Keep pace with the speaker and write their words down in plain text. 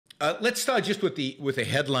Let's start just with a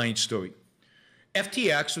headline story.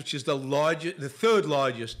 FTX, which is the third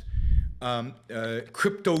largest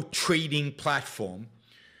crypto trading platform,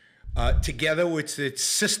 together with its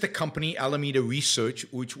sister company Alameda Research,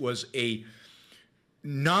 which was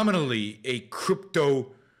nominally a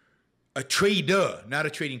trader, not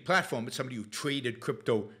a trading platform, but somebody who traded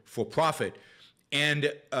crypto for profit,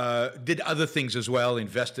 and did other things as well,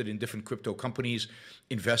 invested in different crypto companies,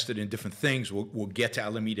 invested in different things. We'll get to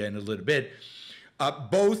Alameda in a little bit.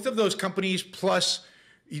 Both of those companies, plus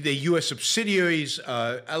the U.S. subsidiaries,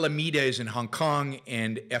 Alameda is in Hong Kong,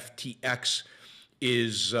 and FTX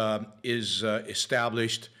is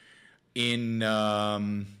established in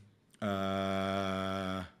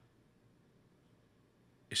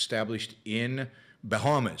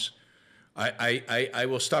Bahamas. I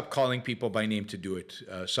will stop calling people by name to do it.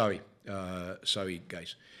 Sorry,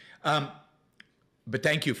 guys. But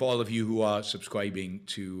thank you for all of you who are subscribing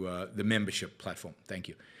to the membership platform. Thank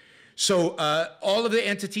you. So all of the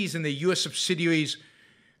entities in the U.S. subsidiaries,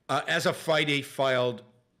 as of Friday, filed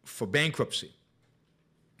for bankruptcy.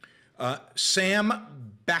 Sam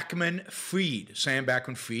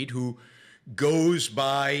Bankman-Fried, who goes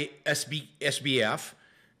by SBF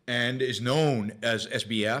and is known as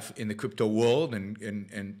SBF in the crypto world,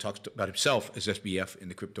 and talks about himself as SBF in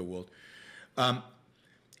the crypto world.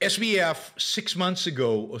 SBF 6 months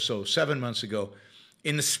ago or so, 7 months ago,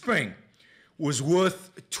 in the spring, was worth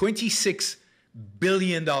 $26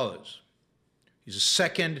 billion. He's the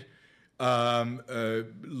second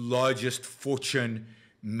largest fortune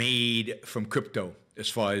made from crypto, as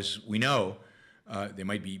far as we know. There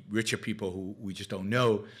might be richer people who we just don't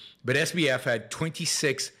know. But SBF had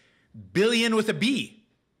 26 billion with a B.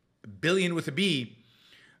 Billion with a B.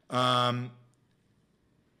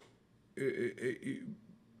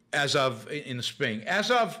 As of in the spring.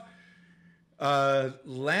 As of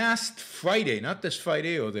last Friday, not this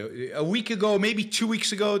Friday, or a week ago, maybe 2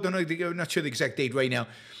 weeks ago, don't know, I'm not sure the exact date right now,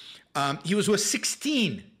 he was worth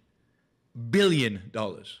 $16 billion.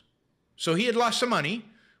 So he had lost some money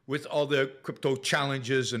with all the crypto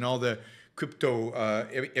challenges and all the crypto,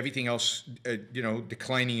 everything else,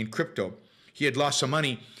 declining in crypto. He had lost some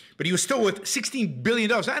money, but he was still worth $16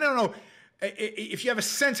 billion. I don't know if you have a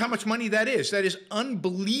sense how much money that is. That is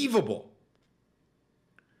unbelievable.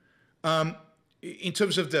 In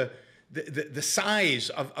terms of the size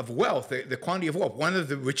of wealth, the quantity of wealth, one of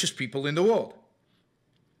the richest people in the world.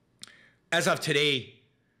 As of today,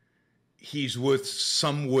 he's worth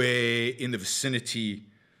somewhere in the vicinity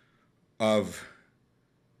of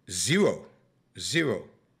zero.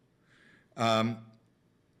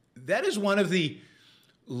 That is one of the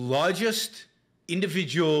largest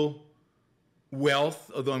individual wealth,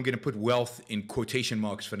 although I'm going to put wealth in quotation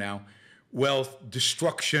marks for now, wealth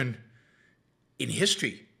destruction in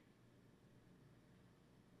history.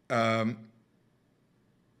 And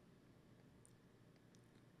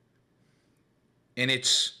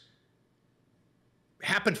it's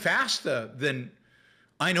happened faster than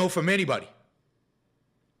I know from anybody.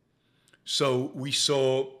 So we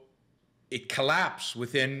saw it collapse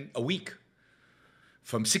within a week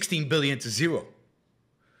from 16 billion to zero.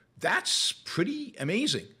 That's pretty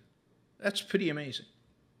amazing. That's pretty amazing.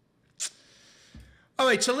 All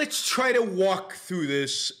right, so let's try to walk through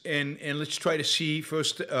this, and let's try to see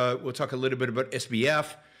first. We'll talk a little bit about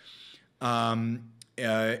SBF, and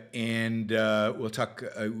we'll talk.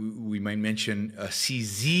 We might mention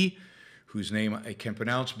CZ, whose name I can't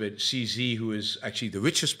pronounce, but CZ, who is actually the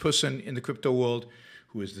richest person in the crypto world,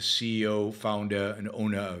 who is the CEO, founder, and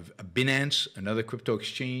owner of Binance, another crypto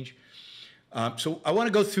exchange. So I want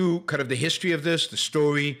to go through kind of the history of this, the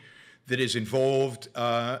story that is involved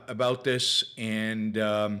about this, and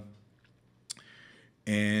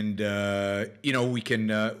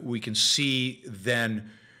we can see then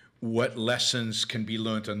what lessons can be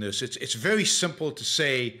learned on this. It's very simple to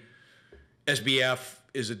say SBF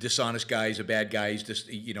is a dishonest guy, he's a bad guy, he's just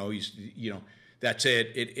that's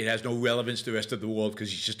it. It has no relevance to the rest of the world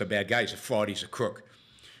because he's just a bad guy, he's a fraud, he's a crook.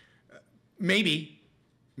 Maybe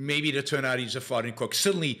it'll turn out he's a fraud and crook.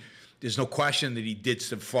 Certainly, there's no question that he did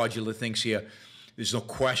some fraudulent things here. There's no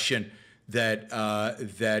question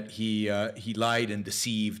that he lied and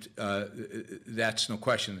deceived. That's no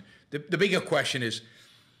question. The bigger question is,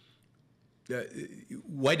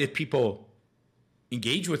 why did people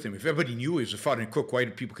engage with him? If everybody knew he was a fraud and crook, why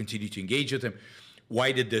did people continue to engage with him?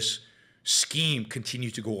 Why did this scheme continue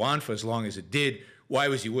to go on for as long as it did? Why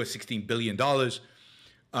was he worth $16 billion?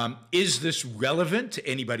 Is this relevant to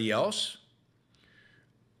anybody else?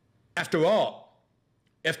 After all,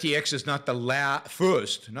 FTX is not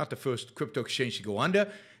the first crypto exchange to go under.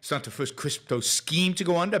 It's not the first crypto scheme to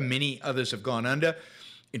go under. Many others have gone under.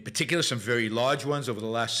 In particular, some very large ones over the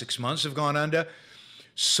last 6 months have gone under.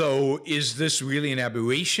 So is this really an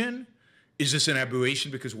aberration? Is this an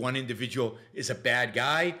aberration because one individual is a bad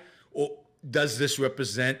guy? Or does this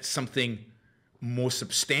represent something more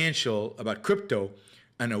substantial about crypto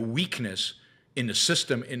and a weakness in the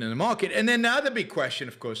system, in the market? And then the other big question,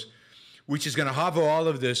 of course, which is going to hover all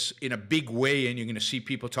of this in a big way, and you're going to see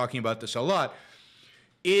people talking about this a lot,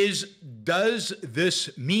 is does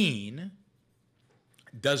this mean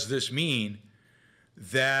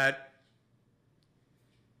that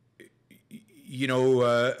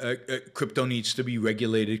crypto needs to be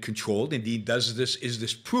regulated, controlled? Indeed, is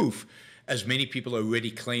this proof, as many people are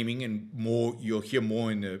already claiming, and more you'll hear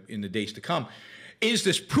more in the days to come, is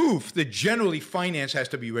this proof that generally finance has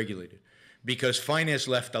to be regulated? Because finance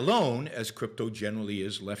left alone, as crypto generally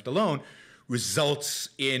is left alone, results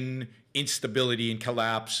in instability and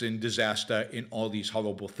collapse and disaster in all these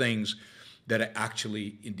horrible things that are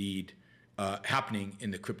actually indeed happening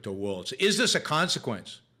in the crypto world. So is this a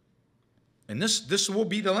consequence? And this will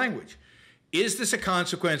be the language. Is this a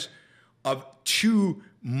consequence of too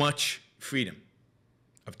much freedom?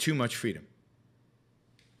 Of too much freedom,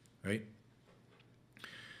 right?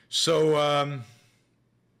 So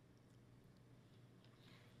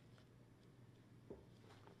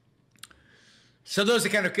so those are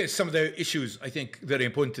kind of some of the issues I think that are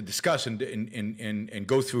important to discuss and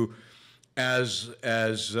go through as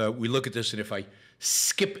we look at this. And if I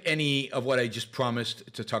skip any of what I just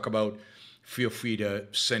promised to talk about, feel free to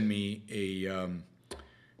send me a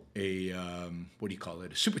what do you call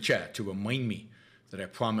it? A super chat to remind me that I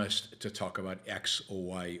promised to talk about X or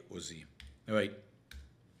Y or Z. All right.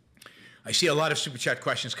 I see a lot of super chat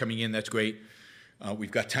questions coming in. That's great.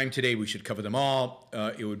 We've got time today. We should cover them all.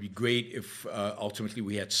 It would be great if ultimately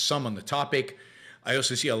we had some on the topic. I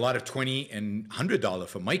also see a lot of $20 and $100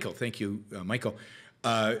 for Michael. Thank you, Michael.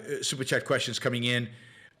 Super chat questions coming in.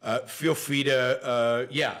 Feel free to,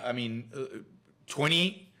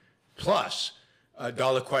 20 plus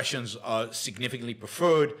dollar questions are significantly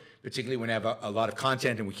preferred, particularly when I have a lot of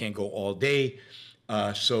content and we can't go all day.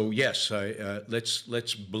 So yes,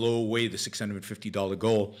 let's blow away the $650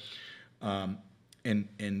 goal, and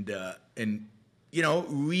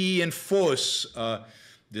reinforce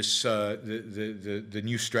this the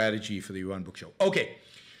new strategy for the Iran Book Show. Okay,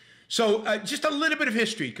 so just a little bit of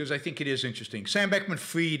history because I think it is interesting. Sam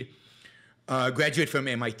Beckman-Fried graduated from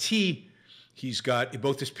MIT. He's got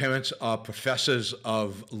both his parents are professors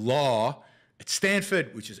of law at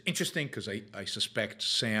Stanford, which is interesting because I suspect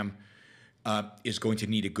Sam is going to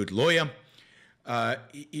need a good lawyer. So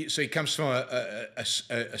he comes from a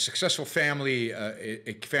successful family,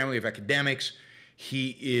 a family of academics.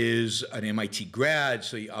 He is an MIT grad,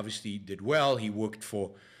 so he obviously did well. He worked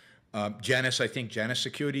for Janus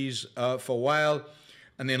Securities for a while,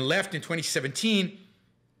 and then left in 2017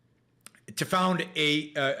 to found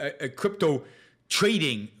a crypto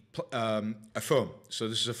trading a firm. So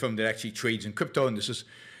this is a firm that actually trades in crypto, and this is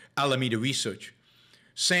Alameda Research.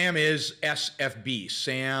 Sam is SFB.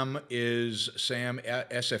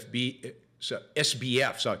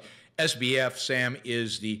 SBF. Sorry, SBF. Sam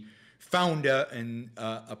is the founder and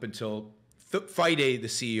up until Friday, the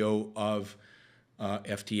CEO of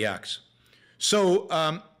FTX. So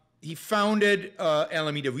he founded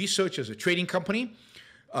Alameda Research as a trading company.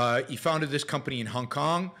 He founded this company in Hong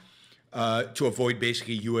Kong to avoid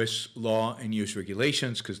basically U.S. law and U.S.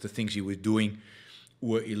 regulations because the things he was doing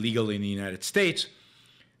were illegal in the United States.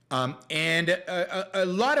 And a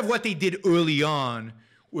lot of what they did early on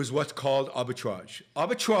was what's called arbitrage.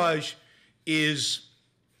 Arbitrage is,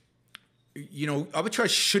 arbitrage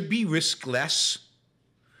should be riskless.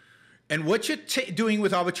 And what you're doing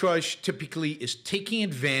with arbitrage typically is taking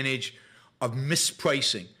advantage of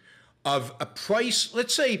mispricing, of a price.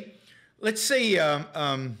 Let's say,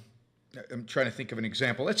 I'm trying to think of an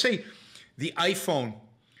example. Let's say the iPhone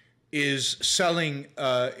is selling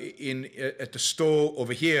at the store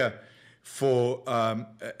over here for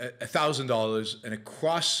 $1,000, and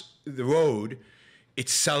across the road,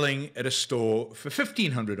 it's selling at a store for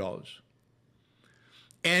 $1,500.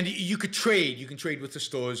 And you could trade. You can trade with the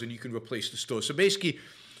stores, and you can replace the store. So basically,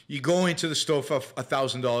 you go into the store for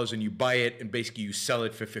 $1,000, and you buy it, and basically you sell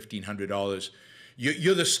it for $1,500.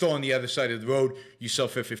 You're the store on the other side of the road. You sell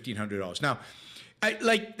for $1,500. Now,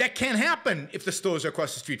 that can't happen if the stores are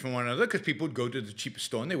across the street from one another because people would go to the cheapest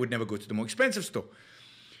store and they would never go to the more expensive store.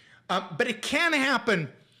 But it can happen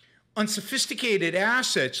on sophisticated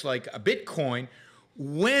assets like a Bitcoin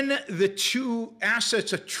when the two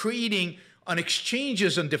assets are trading on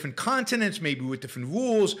exchanges on different continents, maybe with different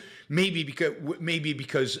rules, maybe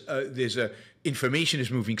because there's information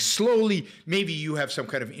is moving slowly, maybe you have some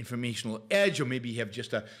kind of informational edge, or maybe you have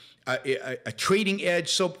just a trading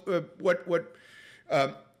edge. So what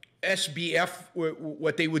SBF,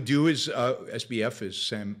 what they would do is, SBF is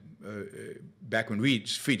Sam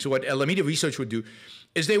Backman-Fried. So what Alameda Research would do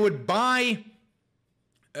is they would buy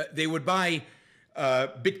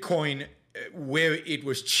Bitcoin where it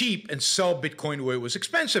was cheap and sell Bitcoin where it was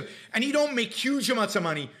expensive. And you don't make huge amounts of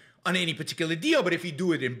money on any particular deal, but if you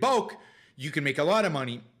do it in bulk, you can make a lot of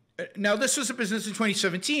money. Now, this was a business in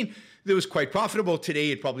 2017 that was quite profitable.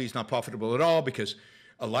 Today, it probably is not profitable at all because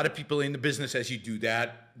a lot of people in the business, as you do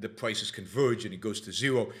that, the prices converge and it goes to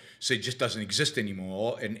zero. So it just doesn't exist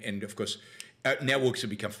anymore. And of course, networks have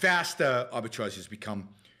become faster,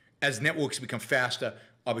 as networks become faster,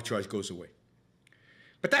 arbitrage goes away.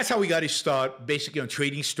 But that's how we got to start, basically on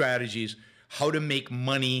trading strategies, how to make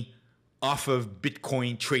money off of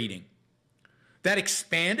Bitcoin trading. That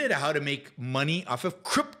expanded to how to make money off of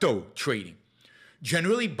crypto trading,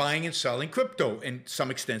 generally buying and selling crypto, and to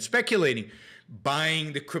some extent speculating,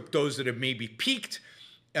 buying the cryptos that have maybe peaked,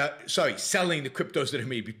 selling the cryptos that have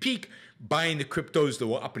maybe peaked, buying the cryptos that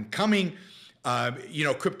were up and coming.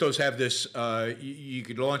 Cryptos have this, you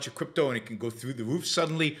could launch a crypto and it can go through the roof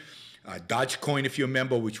suddenly. Dogecoin, if you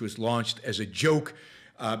remember, which was launched as a joke,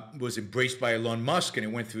 was embraced by Elon Musk and it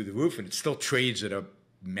went through the roof, and it still trades at a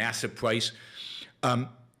massive price.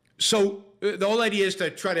 So the whole idea is to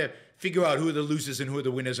try to figure out who are the losers and who are the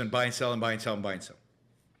winners, and buy and sell and buy and sell and buy and sell.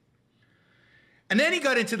 And then he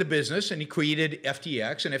got into the business and he created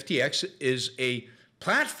FTX, and FTX is a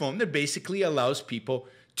platform that basically allows people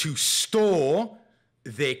to store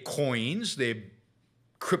their coins, their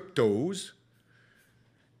cryptos,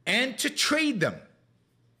 and to trade them,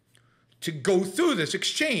 to go through this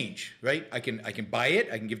exchange, right? I can buy it,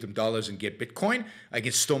 I can give them dollars and get Bitcoin, I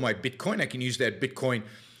can store my Bitcoin, I can use that Bitcoin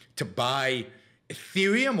to buy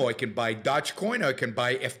Ethereum, or I can buy Dogecoin, or I can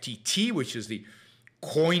buy FTT, which is the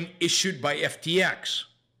coin issued by FTX,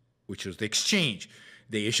 which was the exchange.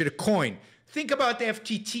 They issued a coin. Think about the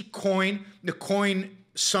FTT coin, the coin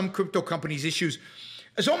some crypto companies issue,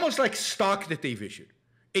 as almost like stock that they've issued.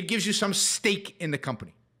 It gives you some stake in the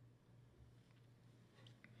company.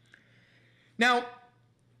 Now,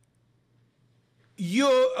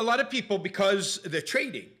 a lot of people, because they're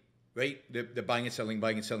trading, right? They're buying and selling,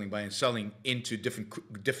 buying and selling, buying and selling into different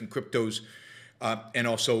cryptos, and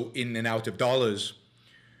also in and out of dollars.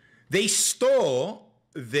 They store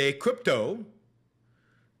their crypto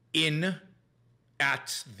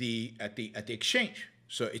at the exchange.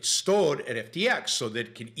 So it's stored at FTX, so that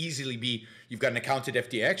it can easily be, you've got an account at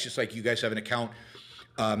FTX, just like you guys have an account,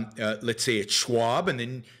 let's say at Schwab, and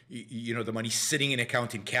then the money's sitting in an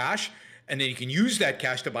account in cash, and then you can use that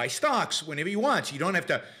cash to buy stocks whenever you want. So you don't have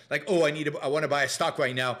to, like, oh, I want to buy a stock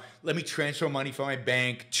right now, let me transfer money from my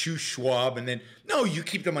bank to Schwab, and then, no, you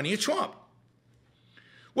keep the money at Schwab.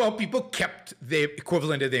 Well, people kept their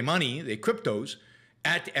equivalent of their money, their cryptos,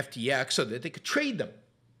 at FTX so that they could trade them.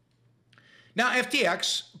 Now,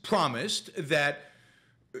 FTX promised that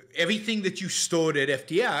everything that you stored at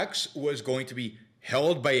FTX was going to be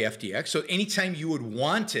held by FTX. So anytime you would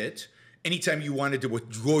want it, anytime you wanted to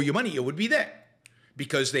withdraw your money, it would be there,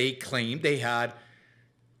 because they claimed they had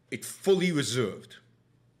it fully reserved.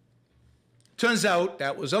 Turns out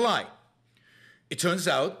that was a lie. It turns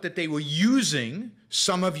out that they were using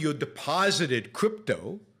some of your deposited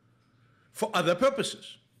crypto for other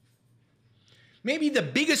purposes. Maybe the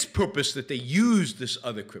biggest purpose that they used this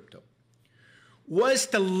other crypto was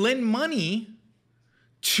to lend money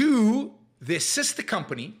to their sister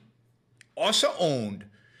company, also owned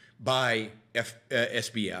by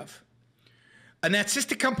SBF, and that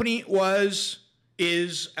sister company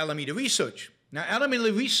is Alameda Research. Now,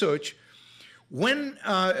 Alameda Research, when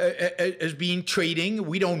as being trading,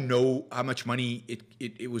 we don't know how much money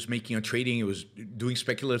it was making on trading. It was doing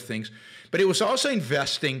speculative things, but it was also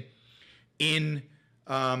investing in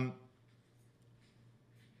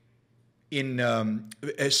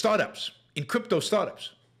startups, in crypto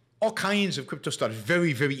startups, all kinds of crypto startups,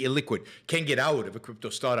 very, very illiquid, can get out of a crypto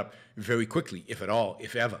startup very quickly, if at all,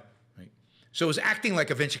 if ever. Right? So it was acting like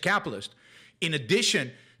a venture capitalist, in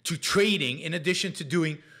addition to trading, in addition to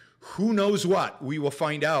doing who knows what. We will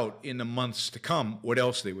find out in the months to come what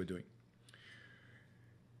else they were doing.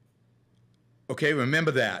 Okay,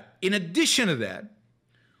 remember that. In addition to that,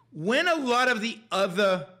 when a lot of the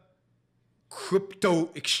other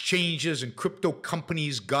crypto exchanges and crypto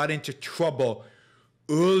companies got into trouble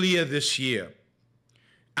earlier this year,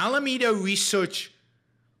 Alameda Research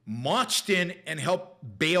marched in and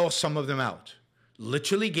helped bail some of them out.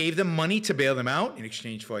 Literally gave them money to bail them out in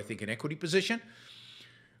exchange for, I think, an equity position.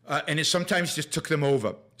 And it sometimes just took them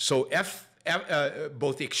over. So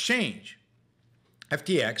both the exchange,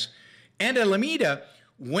 FTX, and Alameda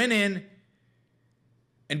went in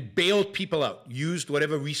and bailed people out, used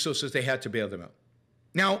whatever resources they had to bail them out.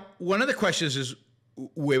 Now, one of the questions is,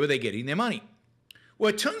 where were they getting their money? Well,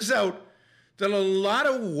 it turns out that a lot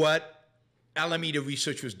of what Alameda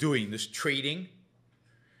Research was doing, this trading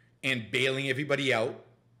and bailing everybody out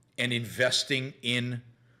and investing in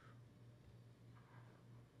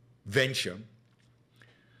venture,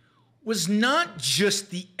 was not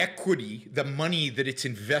just the equity, the money that its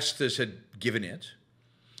investors had given it,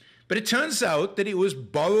 but it turns out that it was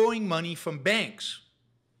borrowing money from banks,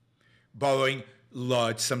 borrowing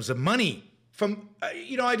large sums of money from,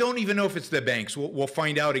 I don't even know if it's the banks. We'll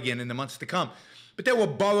find out again in the months to come. But they were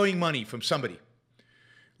borrowing money from somebody.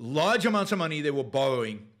 Large amounts of money they were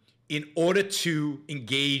borrowing in order to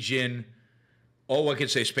engage in, I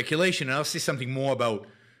could say speculation. And I'll say something more about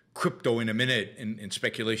crypto in a minute, in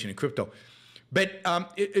speculation in crypto. But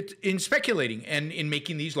in speculating and in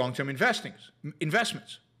making these long-term investments.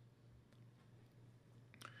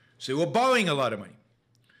 So they were borrowing a lot of money.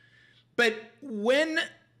 But when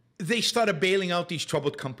they started bailing out these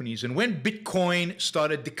troubled companies, and when Bitcoin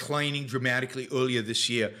started declining dramatically earlier this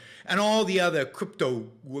year, and all the other crypto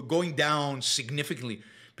were going down significantly,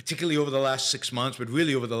 particularly over the last 6 months, but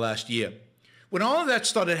really over the last year, when all of that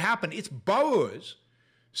started to happen, its borrowers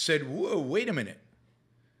said, whoa, wait a minute.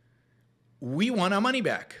 We want our money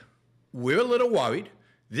back. We're a little worried.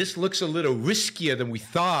 This looks a little riskier than we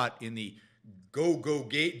thought in the go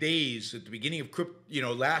days at the beginning of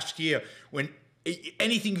crypto, last year, when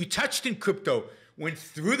anything you touched in crypto went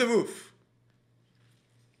through the roof.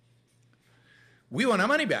 We want our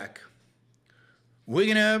money back.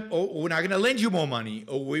 We're not gonna lend you more money,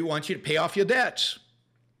 or we want you to pay off your debts.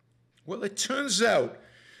 Well, it turns out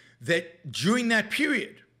that during that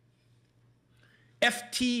period,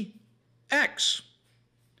 FTX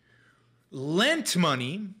lent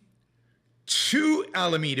money to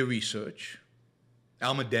Alameda Research,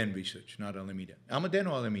 Almaden Research, not Alameda. Almaden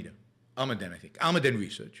or Alameda? Almaden, I think. Almaden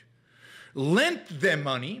Research. Lent them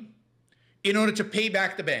money in order to pay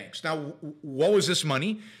back the banks. Now, what was this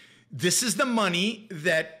money? This is the money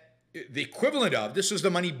that, the equivalent of, this was the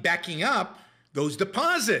money backing up those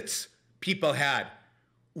deposits people had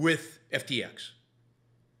with FTX.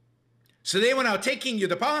 So they were now taking your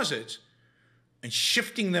deposits and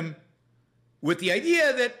shifting them with the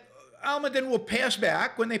idea that Almaden will pay us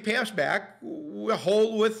back. When they pay us back, we're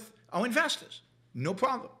whole with our investors. No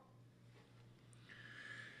problem.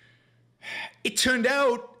 It turned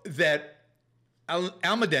out that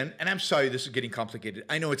Almaden, and I'm sorry this is getting complicated.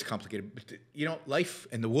 I know it's complicated, but life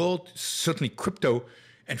and the world, certainly crypto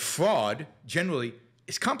and fraud generally,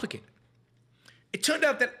 is complicated. It turned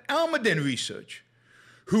out that Almaden Research,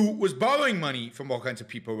 who was borrowing money from all kinds of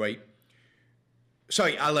people, right?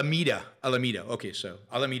 Sorry, Alameda. Okay, so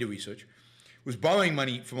Alameda Research was borrowing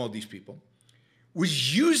money from all these people,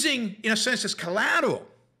 was using, in a sense, as collateral,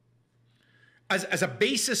 as a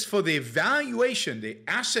basis for the valuation, the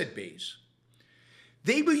asset base.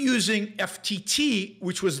 They were using FTT,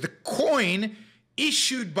 which was the coin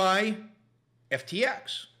issued by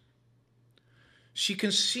FTX. So you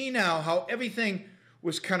can see now how everything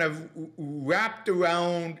was kind of wrapped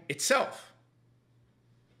around itself.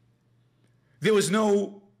 There was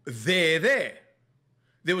no there.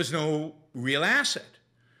 There was no real asset.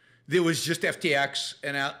 There was just FTX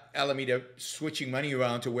and Alameda switching money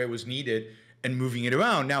around to where it was needed and moving it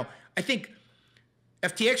around. Now, I think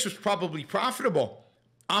FTX was probably profitable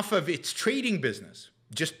off of its trading business,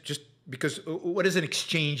 just because what does an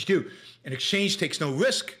exchange do? An exchange takes no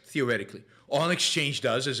risk, theoretically. All an exchange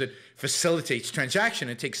does is it facilitates transaction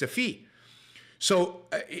and takes a fee. So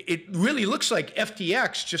it really looks like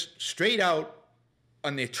FTX, just straight out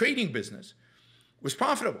on their trading business, was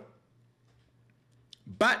profitable.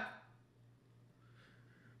 But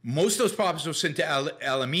most of those profits were sent to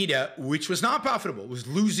Alameda, which was not profitable, was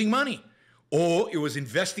losing money. Or it was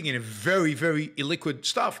investing in a very, very illiquid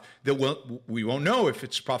stuff that we won't know if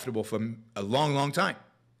it's profitable for a long, long time.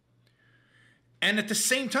 And at the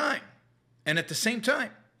same time,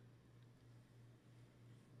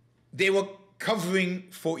 they were covering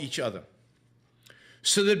for each other.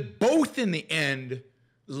 So that both in the end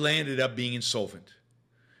landed up being insolvent.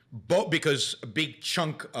 Both because a big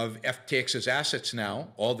chunk of FTX's assets now,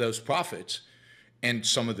 all those profits and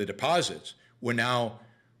some of the deposits, were now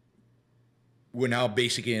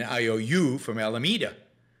basically an IOU from Alameda.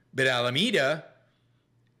 But Alameda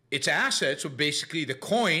its assets were basically the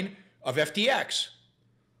coin of FTX.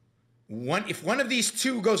 If one of these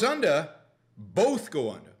two goes under, both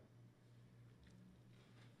go under.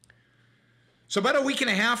 So about a week and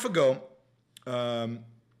a half ago, an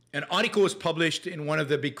article was published in one of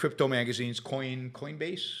the big crypto magazines,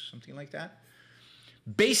 Coinbase, something like that,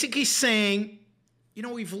 basically saying, you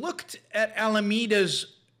know, we've looked at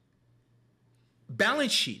Alameda's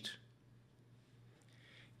balance sheet,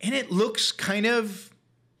 and it looks kind of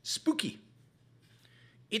spooky.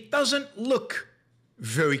 It doesn't look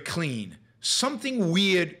very clean. Something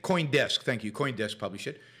weird, CoinDesk, thank you, CoinDesk published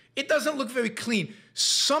it. It doesn't look very clean.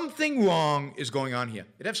 Something wrong is going on here.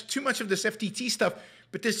 It has too much of this FTT stuff,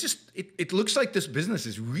 but there's just, it looks like this business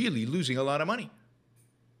is really losing a lot of money.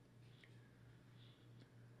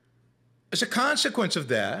 As a consequence of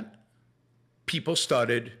that, people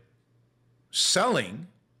started selling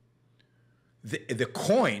the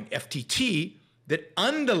coin, FTT, that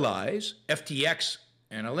underlies FTX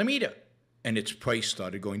and Alameda, and its price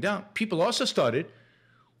started going down. People also started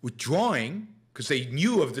withdrawing, because they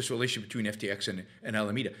knew of this relationship between FTX and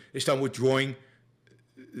Alameda. They started withdrawing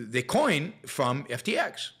the coin from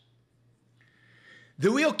FTX. The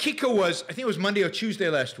real kicker was, I think it was Monday or Tuesday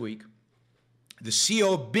last week, the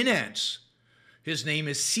CEO of Binance, his name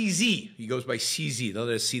is CZ, he goes by CZ, the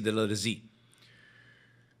letter C, the letter Z,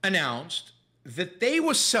 announced that they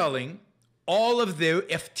were selling all of their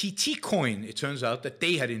FTT coin. It turns out that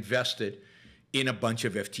they had invested in a bunch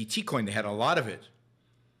of FTT coin. They had a lot of it.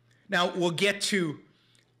 Now, we'll get to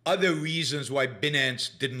other reasons why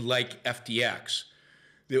Binance didn't like FTX.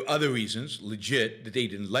 There are other reasons, legit, that they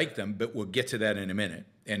didn't like them, but we'll get to that in a minute.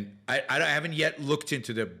 And I haven't yet looked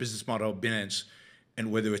into the business model of Binance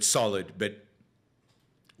and whether it's solid, but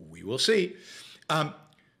we will see.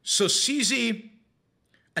 So CZ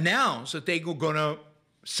announced that they were going to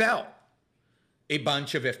sell a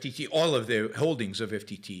bunch of FTT, all of their holdings of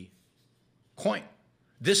FTT coin.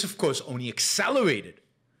 This, of course, only accelerated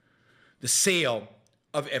the sale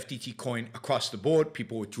of FTT coin across the board.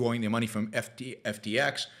 People withdrawing their money from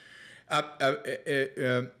FTX.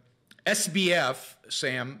 SBF,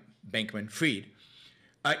 Sam Bankman-Fried,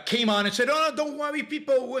 came on and said, "Oh, no, don't worry,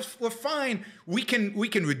 people. We're fine. We can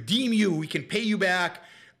redeem you. We can pay you back.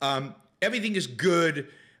 Everything is good.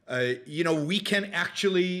 You know, we can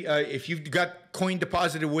actually, if you've got coin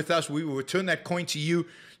deposited with us, we will return that coin to you.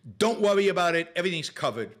 Don't worry about it. Everything's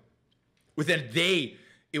covered." Within a day,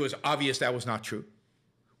 it was obvious that was not true.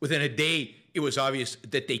 Within a day, it was obvious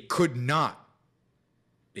that they could not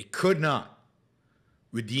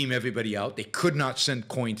redeem everybody out. They could not send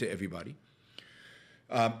coin to everybody.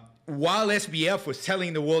 While SBF was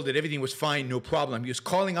telling the world that everything was fine, no problem, he was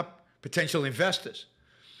calling up potential investors.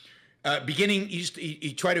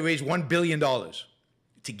 He tried to raise $1 billion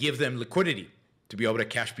to give them liquidity to be able to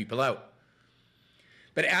cash people out.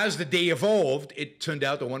 But as the day evolved, it turned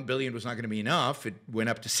out the $1 billion was not going to be enough. It went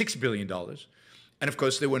up to $6 billion. And of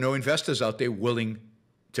course, there were no investors out there willing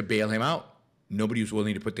to bail him out. Nobody was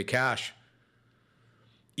willing to put the cash,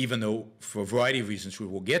 even though, for a variety of reasons we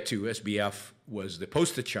will get to, SBF was the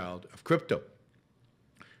poster child of crypto.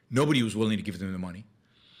 Nobody was willing to give them the money.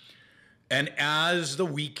 And as the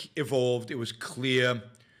week evolved, it was clear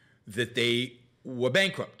that they were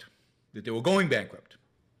bankrupt, that they were going bankrupt.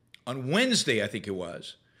 On Wednesday, I think it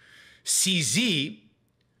was, CZ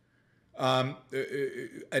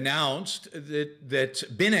announced that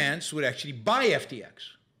Binance would actually buy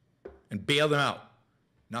FTX and bail them out.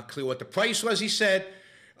 Not clear what the price was, he said.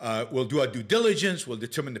 We'll do our due diligence, we'll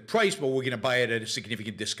determine the price, but we're going to buy it at a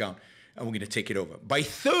significant discount, and we're going to take it over. By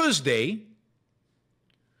Thursday,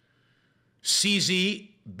 CZ,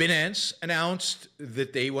 Binance, announced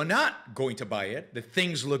that they were not going to buy it, that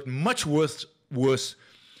things looked much worse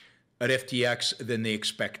at FTX than they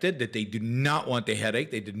expected, that they did not want the headache,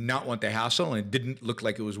 they did not want the hassle, and it didn't look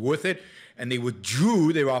like it was worth it, and they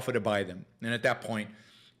withdrew their offer to buy them. And at that point,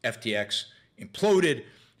 FTX imploded.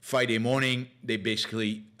 Friday morning, they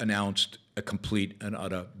basically announced a complete and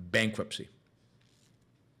utter bankruptcy.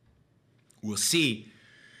 We'll see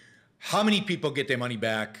how many people get their money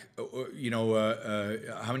back,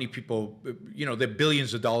 how many people, there are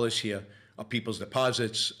billions of dollars here of people's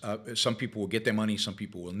deposits. Some people will get their money, some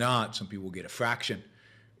people will not, some people will get a fraction.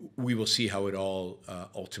 We will see how it all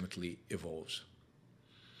ultimately evolves.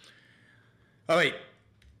 All right.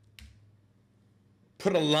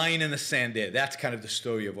 Put a line in the sand there. That's kind of the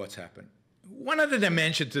story of what's happened. One other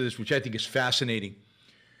dimension to this, which I think is fascinating,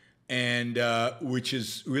 and which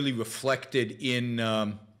is really reflected in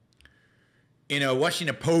a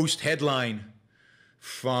Washington Post headline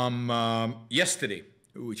from yesterday,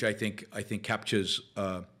 which I think captures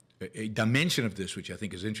a dimension of this, which I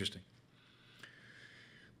think is interesting.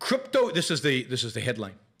 Crypto, this is the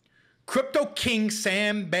headline. Crypto king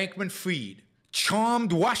Sam Bankman-Fried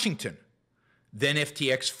charmed Washington, then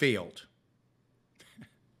FTX failed.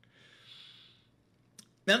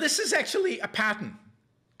 Now, this is actually a pattern.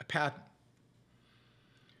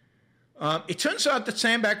 It turns out that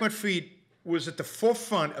Sam Bankman-Fried was at the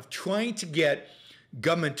forefront of trying to get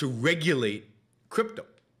government to regulate crypto.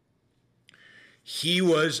 He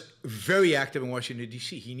was very active in Washington,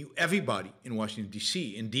 D.C. He knew everybody in Washington,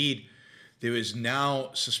 D.C. Indeed, there is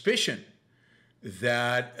now suspicion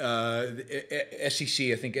that SEC,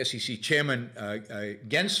 I think SEC Chairman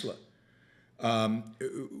Gensler,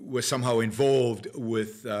 was somehow involved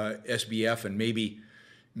with SBF and maybe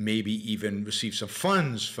even received some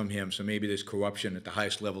funds from him. So maybe there's corruption at the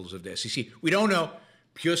highest levels of the SEC. We don't know,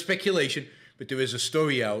 pure speculation, but there is a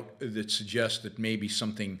story out that suggests that maybe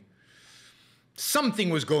something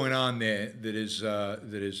was going on there that is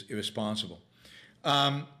irresponsible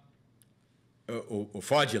or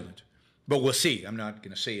fraudulent. But we'll see. I'm not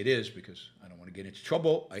going to say it is because I don't want to get into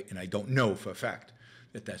trouble, and I don't know for a fact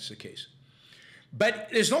that that's the case. But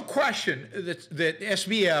there's no question that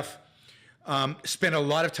SBF spent a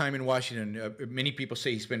lot of time in Washington. Many people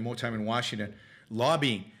say he spent more time in Washington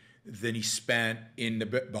lobbying than he spent in the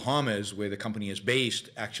Bahamas, where the company is based,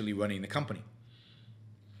 actually running the company.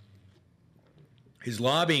 His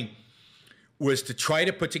lobbying was to try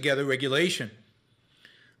to put together regulation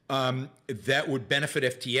that would benefit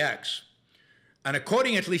FTX. And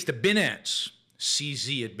according at least to Binance,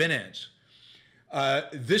 CZ at Binance,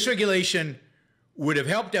 this regulation would have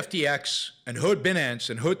helped FTX and hurt Binance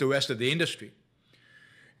and hurt the rest of the industry.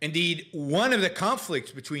 Indeed, one of the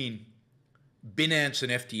conflicts between Binance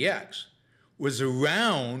and FTX was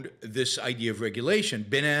around this idea of regulation.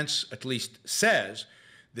 Binance at least says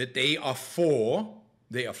that they are for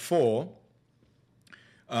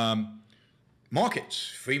markets,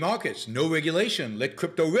 free markets, no regulation, let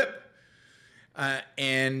crypto rip,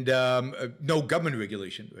 and no government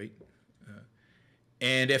regulation, right?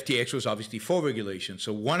 And FTX was obviously for regulation.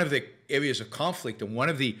 So one of the areas of conflict and one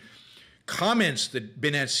of the comments that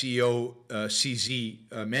Binance CEO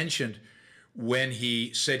CZ mentioned when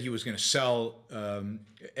he said he was going to sell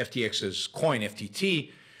FTX's coin,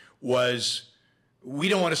 FTT, was, we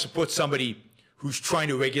don't want to support somebody who's trying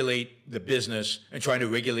to regulate the business and trying to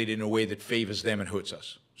regulate it in a way that favors them and hurts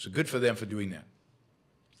us. So good for them for doing that.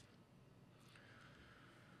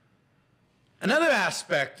 Another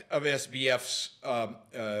aspect of SBF's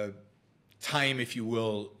time, if you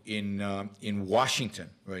will, in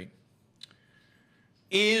Washington, right,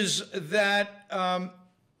 is that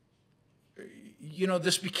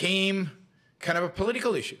this became kind of a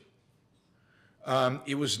political issue.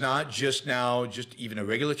 It was not just now just even a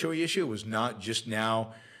regulatory issue. It was not just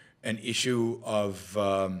now an issue of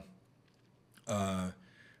the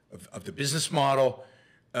business model.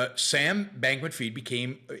 Sam Bankman-Fried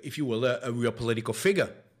became, if you will, a real political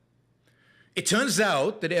figure. It turns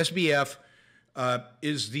out that SBF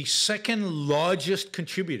is the second largest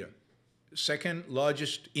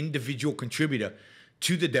individual contributor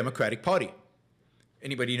to the Democratic Party.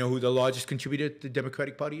 Anybody know who the largest contributor to the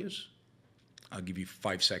Democratic Party is? I'll give you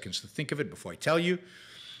 5 seconds to think of it before I tell you.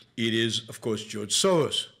 It is, of course, George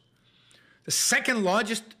Soros. The second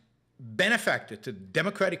largest benefactor to the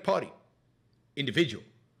Democratic Party, individual,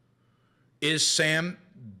 is Sam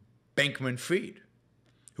Bankman-Fried,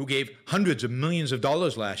 who gave hundreds of millions of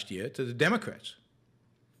dollars last year to the Democrats.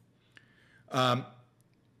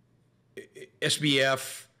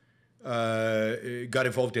 SBF got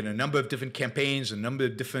involved in a number of different campaigns, a number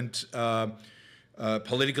of different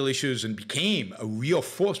political issues, and became a real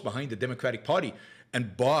force behind the Democratic Party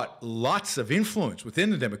and bought lots of influence within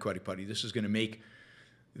the Democratic Party. This is going to make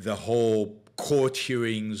the whole court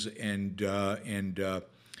hearings and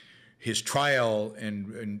his trial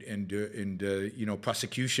and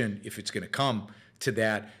prosecution, if it's going to come to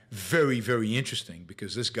that, very, very interesting,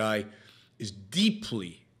 because this guy is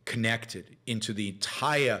deeply connected into the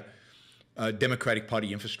entire Democratic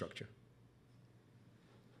Party infrastructure.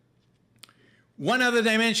 One other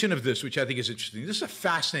dimension of this, which I think is interesting. This is a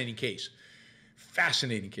fascinating case.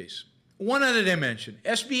 Fascinating case. One other dimension.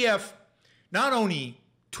 SBF, not only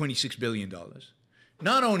 $26 billion,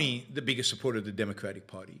 not only the biggest supporter of the Democratic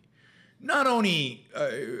Party, not only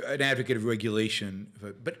an advocate of regulation,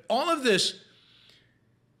 but all of this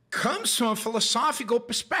comes from a philosophical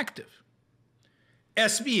perspective.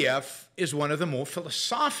 SBF is one of the more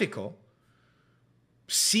philosophical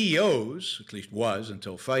CEOs, at least was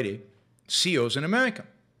until Friday, CEOs in America.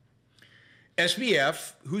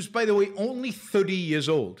 SBF, who's, by the way, only 30 years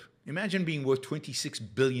old, Imagine being worth $26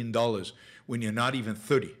 billion when you're not even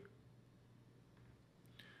 30.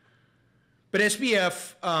 But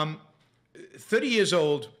SBF, 30 years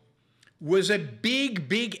old, was a big,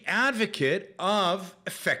 big advocate of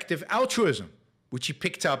effective altruism, which he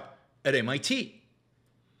picked up at MIT.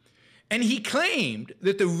 And he claimed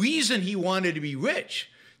that the reason he wanted to be rich,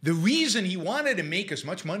 the reason he wanted to make as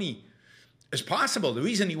much money as possible, the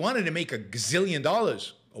reason he wanted to make $1 gazillion,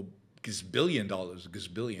 or gazbillion dollars,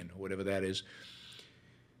 gazbillion, or whatever that is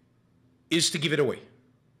to give it away.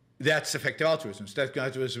 That's effective altruism. Effective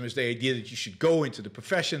altruism is the idea that you should go into the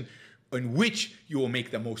profession in which you will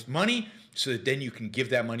make the most money so that then you can give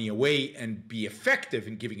that money away and be effective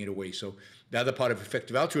in giving it away. So the other part of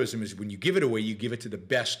effective altruism is when you give it away, you give it to the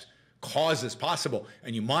best causes possible,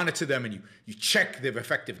 and you monitor them and you check their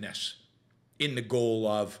effectiveness in the goal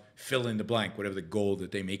of fill in the blank, whatever the goal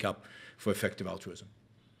that they make up for effective altruism.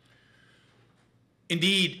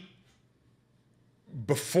 Indeed,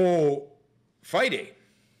 before Friday,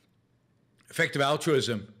 effective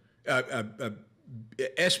altruism,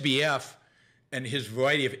 SBF and his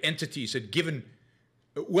variety of entities had given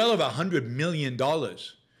well over $100 million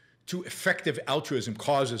to effective altruism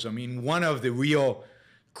causes. I mean, one of the real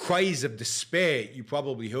cries of despair you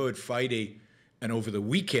probably heard Friday and over the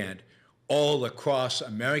weekend all across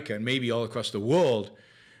America and maybe all across the world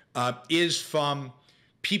is from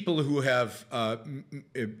people who have,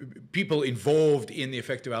 people involved in the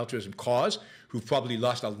effective altruism cause who've probably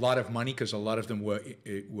lost a lot of money because a lot of them were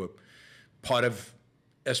part of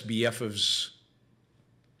SBF's,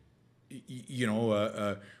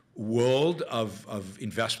 world of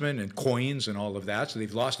investment and coins and all of that. So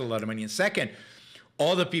they've lost a lot of money. And second,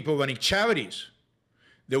 all the people running charities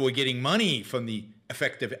that were getting money from the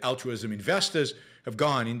effective altruism investors have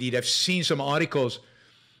gone. Indeed, I've seen some articles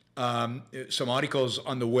on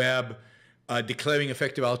the web declaring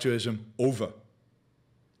effective altruism over,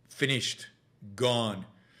 finished, gone.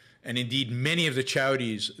 And indeed, many of the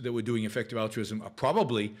charities that were doing effective altruism are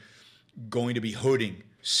probably going to be hurting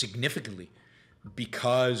significantly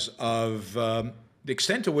because of the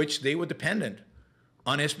extent to which they were dependent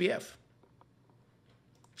on SBF.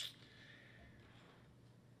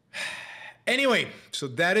 Anyway, so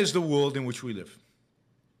that is the world in which we live.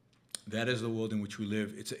 That is the world in which we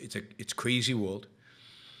live. It's a crazy world.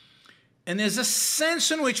 And there's a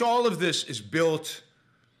sense in which all of this is built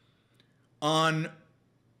on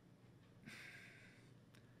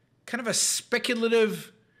kind of a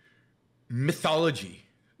speculative mythology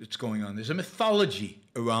that's going on. There's a mythology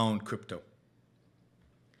around crypto.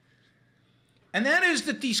 And that is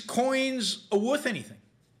that these coins are worth anything.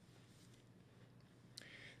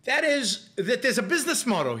 That is that there's a business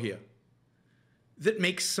model here that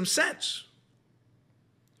makes some sense.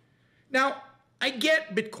 Now, I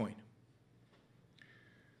get Bitcoin.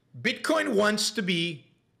 Bitcoin wants to be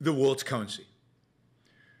the world's currency.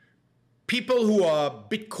 People who are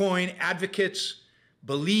Bitcoin advocates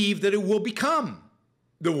believe that it will become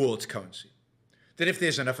the world's currency. That if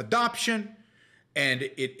there's enough adoption and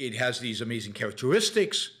it has these amazing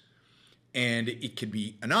characteristics and it can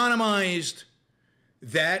be anonymized,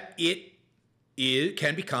 that it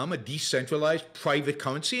can become a decentralized private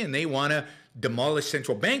currency, and they want to demolish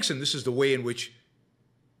central banks, and this is the way in which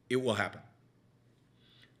it will happen.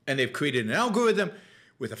 And they've created an algorithm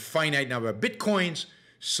with a finite number of Bitcoins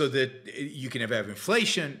so that you can have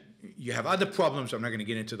inflation. You have other problems. I'm not going to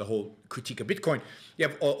get into the whole critique of Bitcoin. You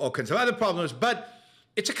have all kinds of other problems, but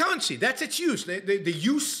it's a currency. That's its use. The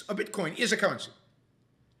use of Bitcoin is a currency.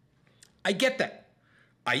 I get that.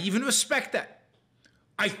 I even respect that.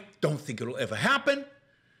 I don't think it'll ever happen.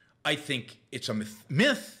 I think it's a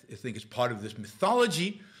myth. I think it's part of this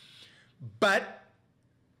mythology. But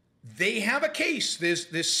they have a case.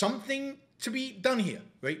 There's something to be done here,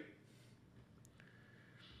 right?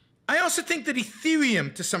 I also think that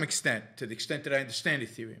Ethereum, to some extent, to the extent that I understand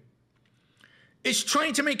Ethereum, is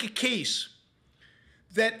trying to make a case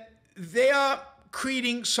that they are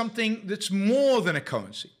creating something that's more than a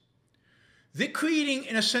currency. They're creating,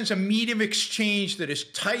 in a sense, a medium of exchange that is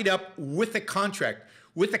tied up with a contract,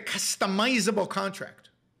 with a customizable contract.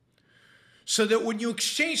 So that when you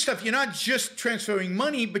exchange stuff, you're not just transferring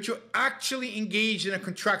money, but you're actually engaged in a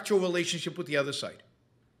contractual relationship with the other side.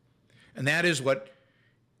 And that is what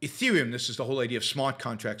Ethereum, this is the whole idea of smart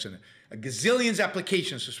contracts and a gazillions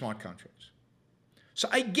applications for smart contracts. So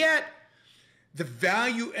I get the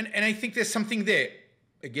value, and I think there's something there.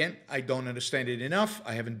 Again, I don't understand it enough.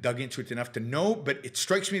 I haven't dug into it enough to know, but it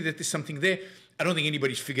strikes me that there's something there. I don't think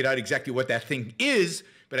anybody's figured out exactly what that thing is,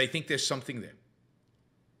 but I think there's something there.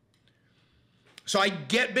 So I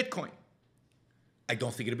get Bitcoin. I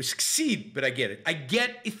don't think it will succeed, but I get it. I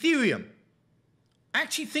get Ethereum. I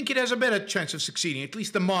actually think it has a better chance of succeeding, at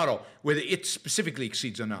least the model, whether it specifically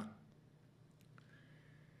exceeds or not.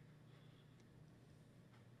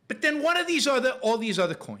 But then what are all these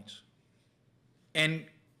other coins and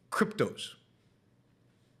cryptos?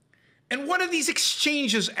 And what are these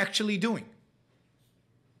exchanges actually doing?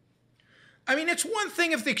 I mean, it's one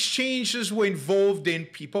thing if the exchanges were involved in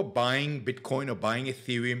people buying Bitcoin or buying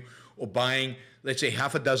Ethereum or buying, let's say,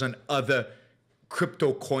 half a dozen other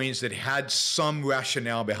crypto coins that had some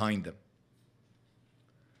rationale behind them.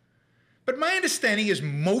 But my understanding is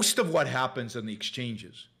most of what happens on the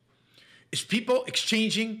exchanges is people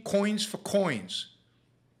exchanging coins for coins,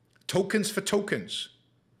 tokens for tokens,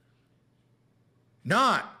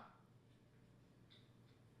 not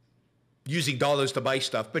using dollars to buy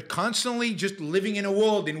stuff, but constantly just living in a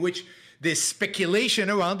world in which there's speculation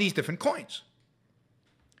around these different coins.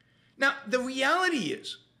 Now, the reality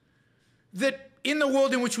is that in the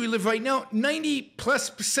world in which we live right now,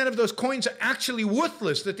 90+% of those coins are actually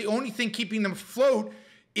worthless, that the only thing keeping them afloat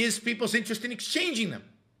is people's interest in exchanging them.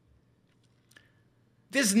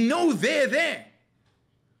 There's no there.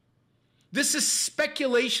 This is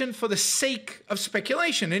speculation for the sake of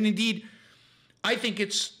speculation. And indeed, I think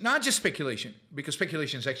it's not just speculation, because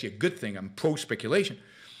speculation is actually a good thing. I'm pro-speculation.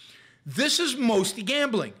 This is mostly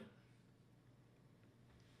gambling.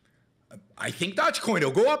 I think Dogecoin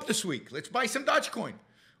will go up this week. Let's buy some Dogecoin.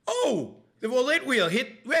 Oh, the roulette wheel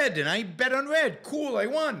hit red, and I bet on red. Cool, I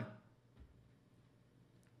won.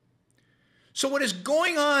 So what is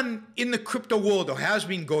going on in the crypto world, or has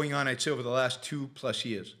been going on, I'd say, over the last 2+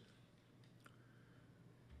 years,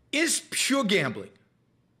 is pure gambling.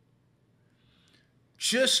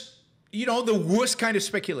 Just, the worst kind of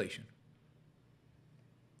speculation.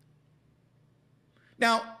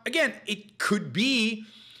 Now, again, it could be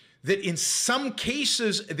that in some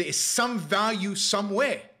cases there is some value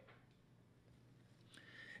somewhere.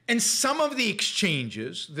 And some of the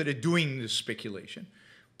exchanges that are doing this speculation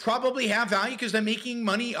probably have value because they're making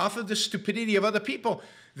money off of the stupidity of other people.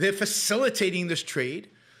 They're facilitating this trade.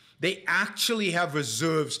 They actually have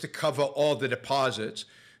reserves to cover all the deposits.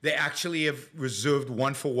 They actually have reserved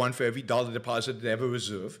 1-for-1 for every dollar deposit they ever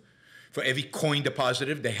reserve. For every coin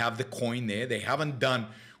deposited, they have the coin there. They haven't done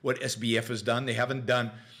what SBF has done. They haven't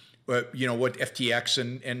done what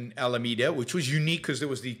FTX and Alameda, which was unique because there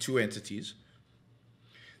was the two entities.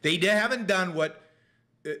 They haven't done what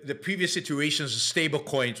the previous iterations of stable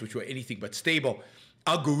coins, which were anything but stable,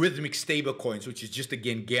 algorithmic stable coins, which is just,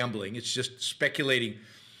 again, gambling. It's just speculating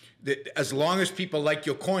that as long as people like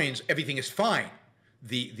your coins, everything is fine.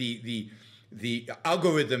 The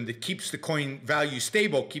algorithm that keeps the coin value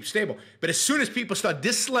stable keeps stable. But as soon as people start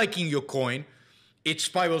disliking your coin, it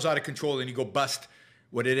spirals out of control and you go bust.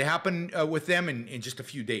 What did it happen with them in just a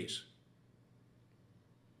few days?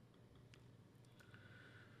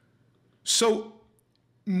 So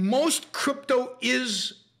most crypto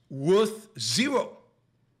is worth zero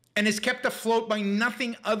and is kept afloat by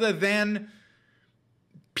nothing other than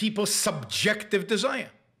people's subjective desire.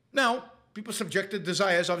 Now, people's subjective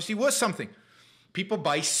desire is obviously worth something. People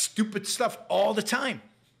buy stupid stuff all the time.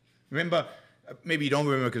 Remember, maybe you don't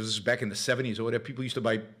remember because this is back in the 70s or whatever, people used to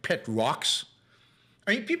buy pet rocks.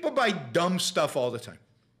 I mean, people buy dumb stuff all the time.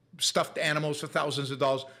 Stuffed animals for thousands of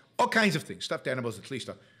dollars, all kinds of things. Stuffed animals, at least,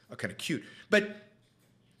 are kind of cute. But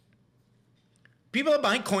people are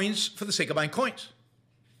buying coins for the sake of buying coins.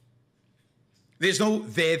 There's no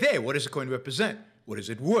there. What does a coin represent? What is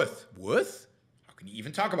it worth? Worth? How can you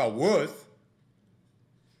even talk about worth?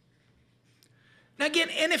 Now, again,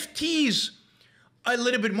 NFTs are a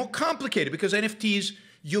little bit more complicated because NFTs,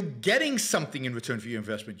 you're getting something in return for your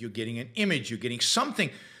investment. You're getting an image. You're getting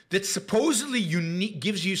something that supposedly unique,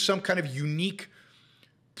 gives you some kind of unique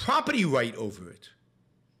property right over it.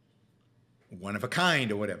 One of a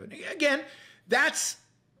kind or whatever. Again, that's,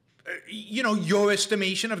 your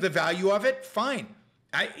estimation of the value of it, fine.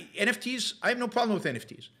 NFTs, I have no problem with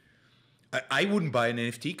NFTs. I wouldn't buy an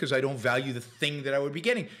NFT because I don't value the thing that I would be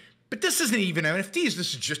getting. But this isn't even NFTs.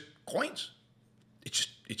 This is just coins. It's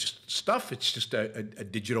just stuff. It's just a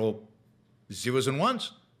digital zeros and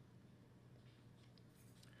ones.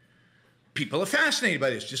 People are fascinated by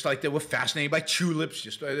this, just like they were fascinated by tulips,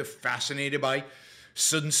 just like they're fascinated by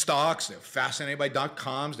sudden stocks. They're fascinated by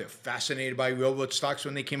 .coms. They're fascinated by railroad stocks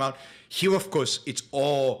when they came out. Here, of course, it's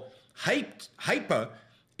all hyper.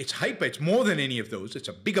 It's hyper. It's more than any of those. It's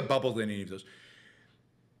a bigger bubble than any of those.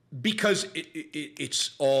 Because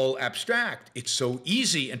it's all abstract. It's so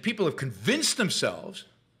easy. And people have convinced themselves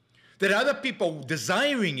that other people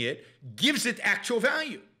desiring it gives it actual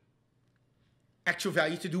value. Actual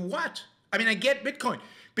value to do what? I mean, I get Bitcoin.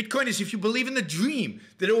 Bitcoin is if you believe in the dream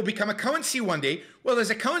that it will become a currency one day, well, as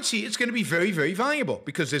a currency, it's going to be very, very valuable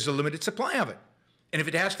because there's a limited supply of it. And if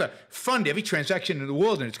it has to fund every transaction in the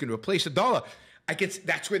world and it's going to replace a dollar, I guess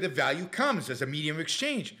that's where the value comes as a medium of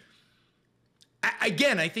exchange.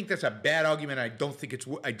 Again, I think that's a bad argument. I don't think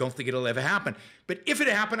it'll ever happen. But if it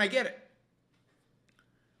happened, I get it.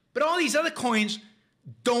 But all these other coins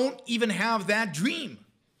don't even have that dream.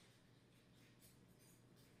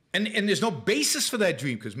 And there's no basis for that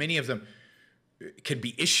dream because many of them can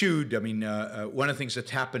be issued. I mean, one of the things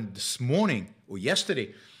that's happened this morning or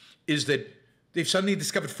yesterday is that they've suddenly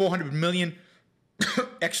discovered 400 million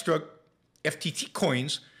extra FTT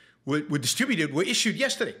coins were issued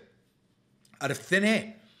yesterday out of thin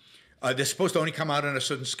air. They're supposed to only come out on a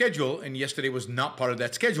certain schedule, and yesterday was not part of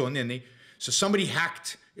that schedule. And then so somebody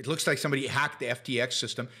hacked, it looks like somebody hacked the FTX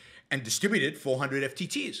system and distributed 400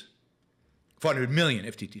 FTTs. 400 million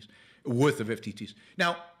FTTs, worth of FTTs.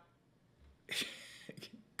 Now,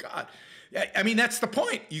 God, I mean, that's the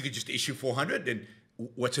point. You could just issue 400 and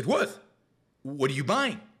what's it worth? What are you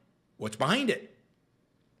buying? What's behind it?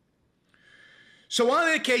 So while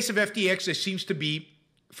in the case of FTX, there seems to be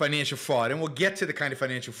financial fraud, and we'll get to the kind of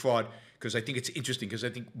financial fraud because I think it's interesting because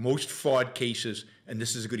I think most fraud cases, and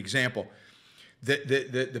this is a good example,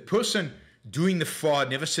 the person doing the fraud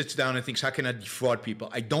never sits down and thinks, how can I defraud people?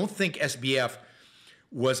 I don't think SBF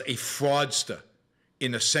was a fraudster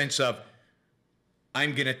in the sense of,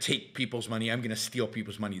 I'm going to take people's money, I'm going to steal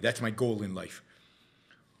people's money. That's my goal in life.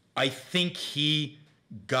 I think he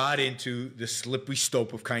got into the slippery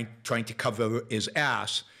slope of trying to cover his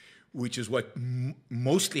ass, which is what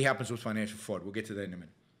mostly happens with financial fraud. We'll get to that in a minute.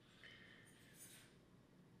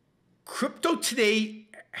 Crypto today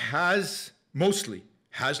mostly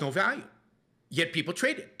has no value. Yet people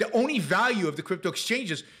trade it. The only value of the crypto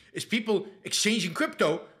exchanges is people exchanging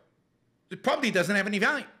crypto that probably doesn't have any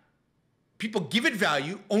value. People give it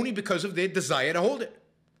value only because of their desire to hold it.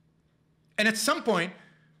 And at some point,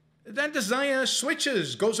 that desire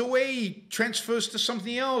switches, goes away, transfers to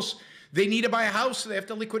something else. They need to buy a house, so they have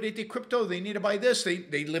to liquidate their crypto. They need to buy this.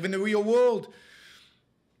 They live in the real world.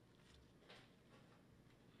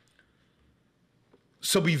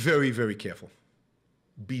 So be very, very careful.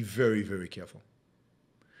 Be very, very careful.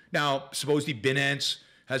 Now, supposedly Binance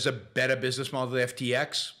has a better business model than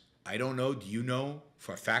FTX. I don't know. Do you know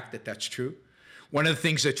for a fact that that's true? One of the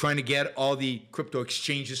things they're trying to get all the crypto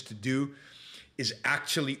exchanges to do is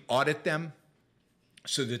actually audit them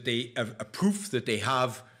so that they have a proof that they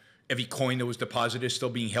have every coin that was deposited still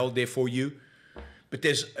being held there for you. But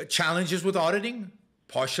there's challenges with auditing.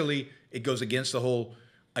 Partially, it goes against the whole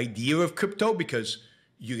idea of crypto because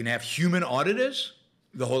you can have human auditors.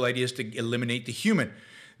 The whole idea is to eliminate the human.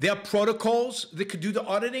 There are protocols that could do the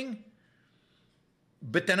auditing,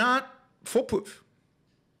 but they're not foolproof.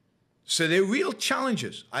 So they're real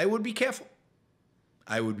challenges. I would be careful.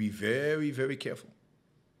 I would be very, very careful.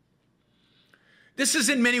 This is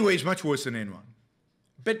in many ways much worse than Enron.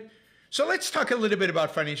 But so let's talk a little bit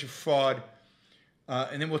about financial fraud,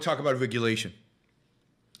 and then we'll talk about regulation.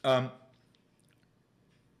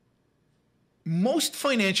 Most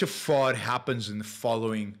financial fraud happens in the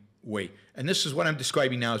following way. And this is what I'm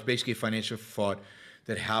describing now is basically a financial fraud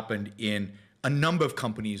that happened in a number of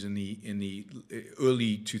companies in the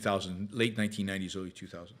early 2000s, late 1990s, early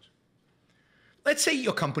 2000s. Let's say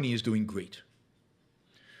your company is doing great.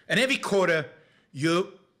 And every quarter, you're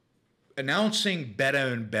announcing better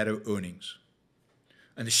and better earnings.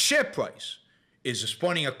 And the share price is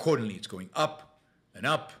responding accordingly. It's going up and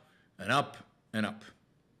up and up and up.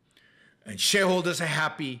 And shareholders are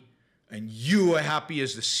happy, and you are happy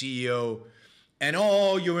as the CEO, and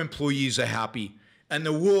all your employees are happy, and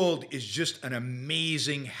the world is just an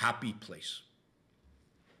amazing, happy place.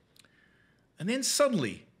 And then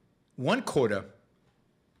suddenly, one quarter,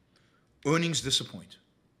 earnings disappoint,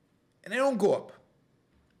 and they don't go up.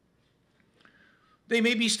 They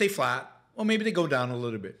maybe stay flat, or maybe they go down a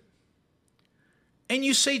little bit. And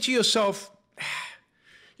you say to yourself,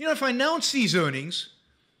 you know, if I announce these earnings,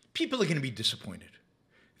 people are going to be disappointed.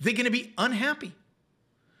 They're going to be unhappy.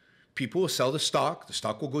 People will sell the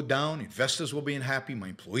stock will go down, investors will be unhappy, my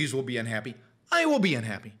employees will be unhappy, I will be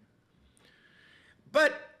unhappy.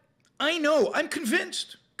 But I know, I'm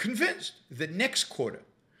convinced that next quarter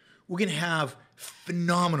we're going to have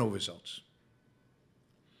phenomenal results.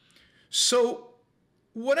 So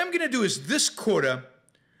what I'm going to do is this quarter,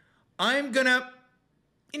 I'm going to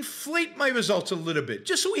inflate my results a little bit,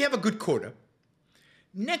 just so we have a good quarter.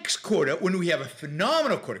 Next quarter, when we have a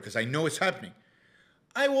phenomenal quarter, because I know it's happening,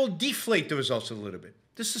 I will deflate the results a little bit.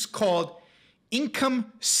 This is called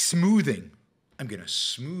income smoothing. I'm going to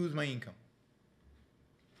smooth my income.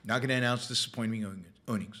 Not going to announce disappointing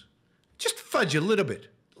earnings. Just fudge a little bit.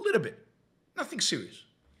 Nothing serious.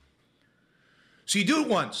 So you do it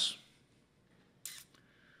once.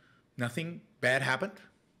 Nothing bad happened.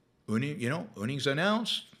 Earnings are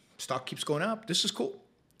announced. Stock keeps going up. This is cool.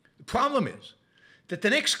 The problem is that the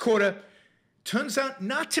next quarter turns out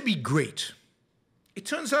not to be great. It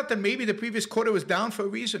turns out that maybe the previous quarter was down for a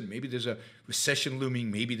reason. Maybe there's a recession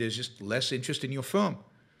looming. Maybe there's just less interest in your firm.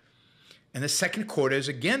 And the second quarter is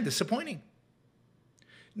again disappointing.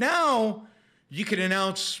 Now you can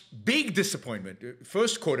announce big disappointment.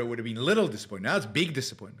 First quarter would have been little disappointment. Now it's big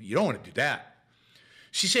disappointment. You don't want to do that.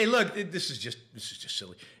 So you say, look, this is just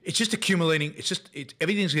silly. It's just accumulating.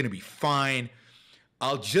 Everything's going to be fine.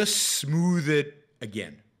 I'll just smooth it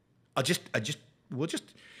again. And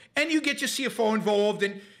you get your CFO involved,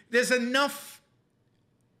 and there's enough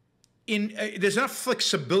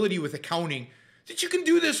flexibility with accounting that you can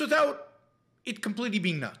do this without it completely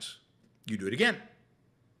being nuts. You do it again,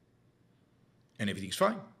 and everything's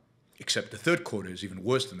fine, except the third quarter is even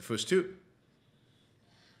worse than the first two.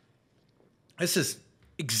 This is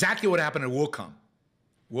exactly what happened at WorldCom.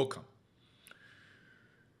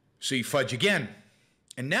 So you fudge again,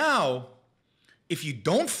 and now, if you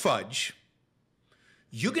don't fudge,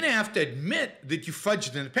 you're going to have to admit that you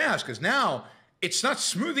fudged in the past, because now it's not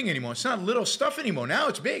smoothing anymore. It's not little stuff anymore. Now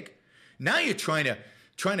it's big. Now you're trying to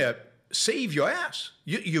save your ass.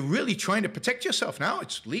 You're really trying to protect yourself. Now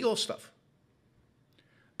it's legal stuff.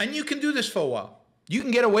 And you can do this for a while. You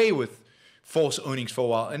can get away with false earnings for a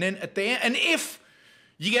while. And then at the end, and if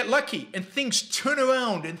you get lucky and things turn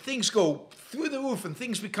around and things go through the roof and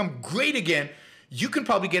things become great again, you can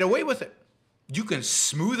probably get away with it. You can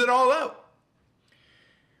smooth it all out.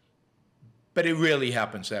 But it rarely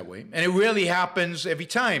happens that way. And it rarely happens every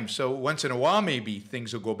time. So once in a while, maybe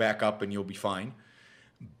things will go back up and you'll be fine.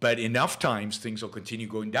 But enough times, things will continue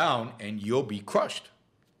going down and you'll be crushed.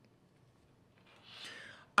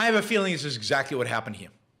 I have a feeling this is exactly what happened here.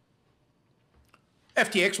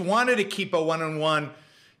 FTX wanted to keep a one-on-one,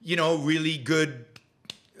 really good,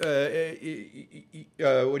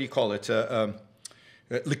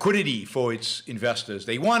 liquidity for its investors.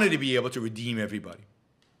 They wanted to be able to redeem everybody.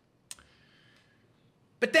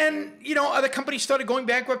 But then, other companies started going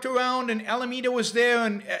bankrupt around, and Alameda was there,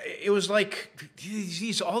 and it was like,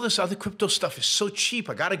 all this other crypto stuff is so cheap.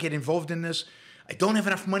 I got to get involved in this. I don't have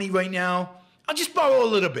enough money right now. I'll just borrow a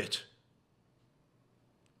little bit.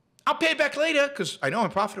 I'll pay it back later because I know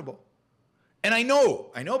I'm profitable. And I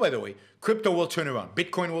know, by the way, crypto will turn around.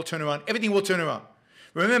 Bitcoin will turn around. Everything will turn around.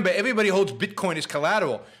 Remember, everybody holds Bitcoin as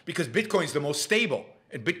collateral because Bitcoin is the most stable.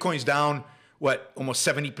 And Bitcoin's down, almost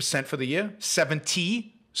 70% for the year?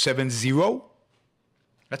 70?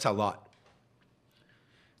 That's a lot.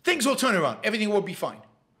 Things will turn around. Everything will be fine.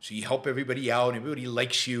 So you help everybody out, and everybody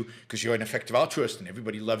likes you because you're an effective altruist, and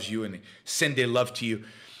everybody loves you, and they send their love to you.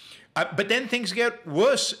 But then things get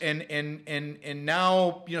worse, and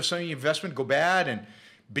now some of your investment go bad, and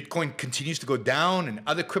Bitcoin continues to go down, and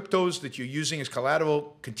other cryptos that you're using as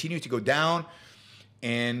collateral continue to go down,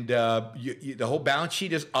 and the whole balance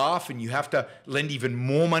sheet is off, and you have to lend even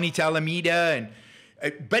more money to Alameda,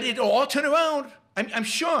 but it'll all turn around. I'm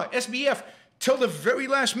sure SBF till the very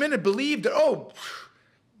last minute believed that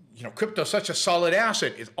crypto is such a solid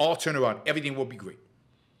asset, it'll all turn around, everything will be great.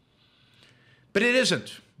 But it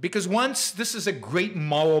isn't. Because this is a great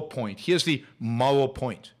moral point. Here's the moral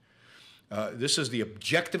point. This is the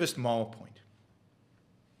objectivist moral point.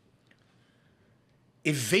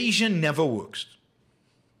 Evasion never works.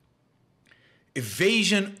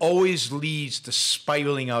 Evasion always leads to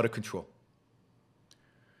spiraling out of control.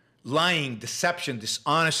 Lying, deception,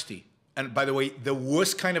 dishonesty, and by the way, the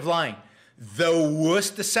worst kind of lying, the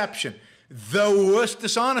worst deception, the worst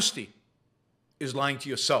dishonesty is lying to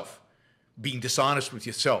yourself. Being dishonest with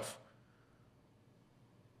yourself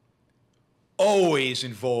always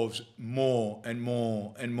involves more and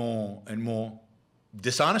more and more and more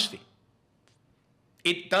dishonesty.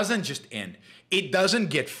 It doesn't just end. It doesn't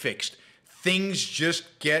get fixed. Things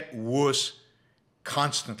just get worse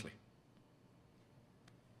constantly.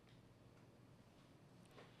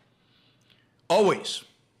 Always.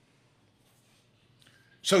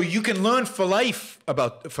 So you can learn for life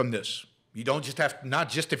from this. You don't just have, not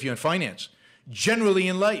just if you're in finance, generally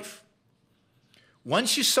in life.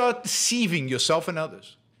 Once you start deceiving yourself and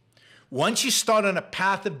others, once you start on a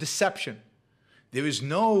path of deception, there is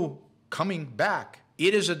no coming back.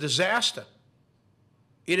 It is a disaster.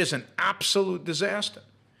 It is an absolute disaster.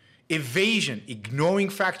 Evasion, ignoring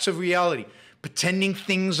facts of reality, pretending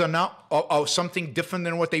things are something different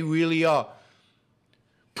than what they really are.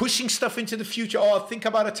 Pushing stuff into the future. Oh, I'll think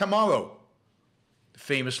about it tomorrow. The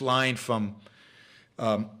famous line from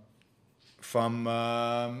Gone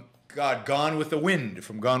with the Wind,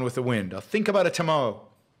 from Gone with the Wind. I'll think about it tomorrow.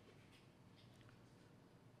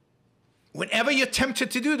 Whenever you're tempted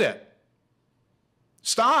to do that,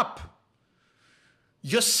 stop.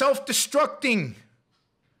 You're self-destructing.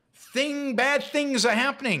 Bad things are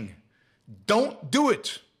happening. Don't do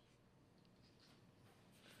it.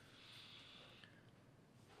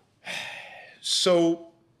 So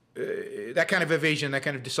that kind of evasion, that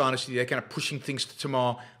kind of dishonesty, that kind of pushing things to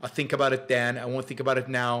tomorrow, I'll think about it then, I won't think about it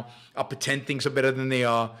now, I'll pretend things are better than they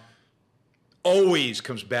are, always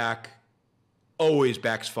comes back, always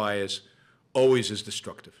backfires, always is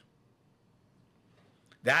destructive.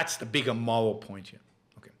 That's the bigger moral point here.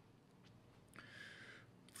 Okay.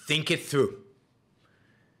 Think it through.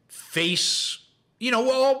 Face, we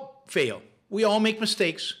all fail. We all make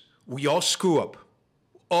mistakes. We all screw up.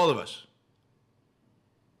 All of us.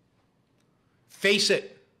 Face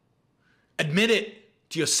it. Admit it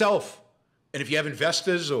to yourself. And if you have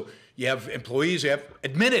investors or you have employees,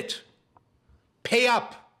 admit it. Pay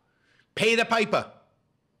up. Pay the piper.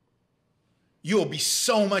 You'll be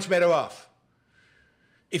so much better off.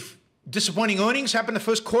 If disappointing earnings happen the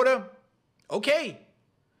first quarter, okay.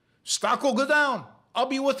 Stock will go down. I'll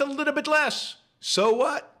be worth a little bit less. So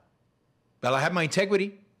what? But I'll have my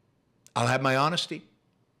integrity. I'll have my honesty.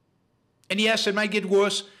 And yes, it might get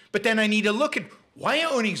worse, but then I need to look at why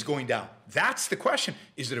are earnings going down? That's the question.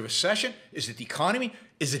 Is it a recession? Is it the economy?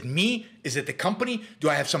 Is it me? Is it the company? Do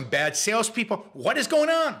I have some bad salespeople? What is going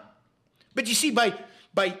on? But you see, by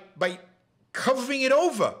covering it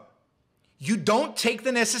over, you don't take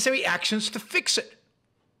the necessary actions to fix it.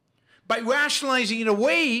 By rationalizing it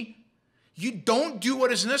away, you don't do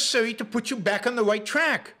what is necessary to put you back on the right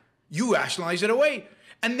track. You rationalize it away.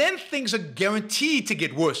 And then things are guaranteed to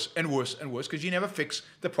get worse and worse and worse because you never fix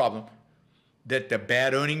the problem that the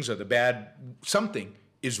bad earnings or the bad something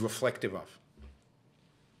is reflective of.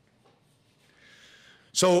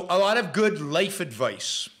 So a lot of good life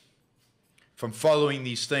advice from following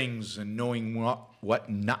these things and knowing what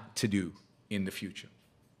not to do in the future.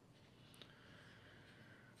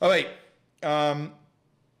 All right.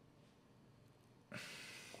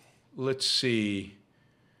 Let's see.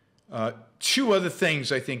 Two other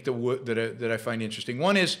things I think that I find interesting.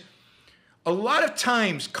 One is a lot of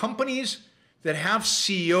times companies that have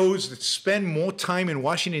CEOs that spend more time in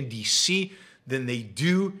Washington, D.C. than they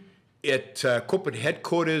do at corporate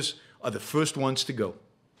headquarters are the first ones to go.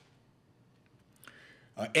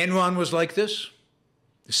 Enron was like this.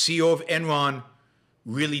 The CEO of Enron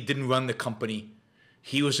really didn't run the company.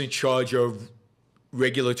 He was in charge of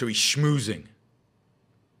regulatory schmoozing.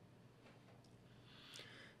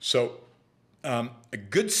 So a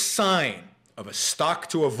good sign of a stock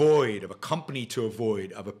to avoid, of a company to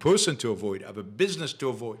avoid, of a person to avoid, of a business to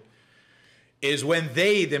avoid, is when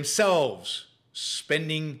they themselves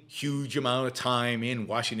spending huge amount of time in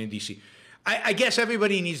Washington, D.C. I guess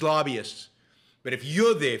everybody needs lobbyists. But if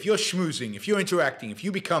you're there, if you're schmoozing, if you're interacting, if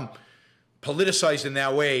you become politicized in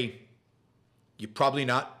that way, you're probably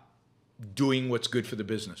not doing what's good for the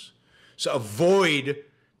business. So avoid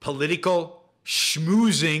political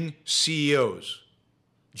schmoozing CEOs.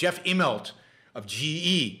 Jeff Immelt of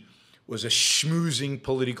GE was a schmoozing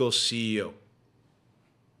political CEO.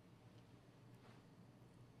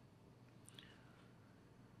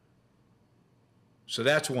 So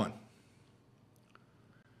that's one.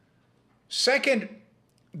 Second,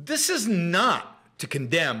 this is not to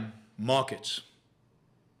condemn markets.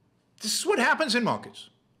 This is what happens in markets.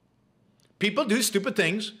 People do stupid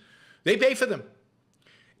things. They pay for them.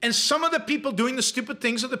 And some of the people doing the stupid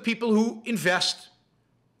things are the people who invest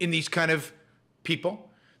in these kind of people,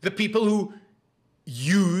 the people who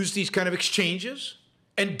use these kind of exchanges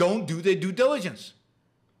and don't do their due diligence.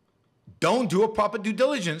 Don't do a proper due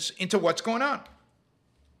diligence into what's going on.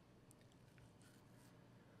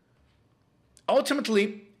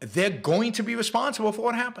 Ultimately, they're going to be responsible for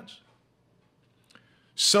what happens.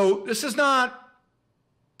 So this is not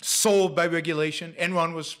solved by regulation.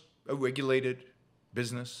 Enron was a regulated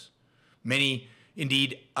business. Many,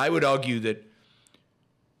 indeed, I would argue that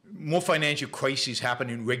more financial crises happen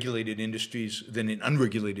in regulated industries than in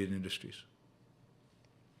unregulated industries.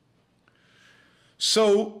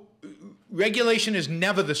 So regulation is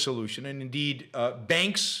never the solution. And indeed,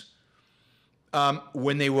 banks,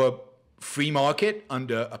 when they were free market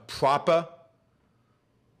under a proper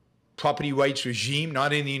property rights regime,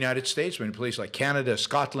 not in the United States, but in a place like Canada,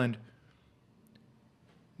 Scotland,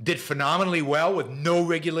 did phenomenally well with no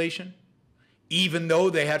regulation, even though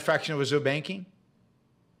they had fractional reserve banking.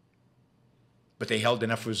 But they held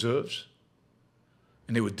enough reserves,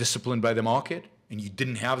 and they were disciplined by the market, and you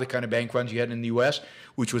didn't have the kind of bank runs you had in the US,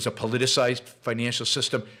 which was a politicized financial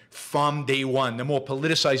system from day one. The more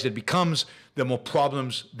politicized it becomes, the more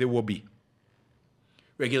problems there will be.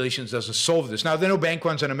 Regulations doesn't solve this. Now, there are no bank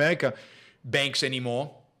runs in America, banks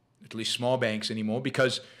anymore, at least small banks anymore,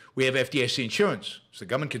 because we have FDIC insurance. So the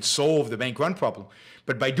government can solve the bank run problem.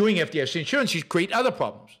 But by doing FDIC insurance, you create other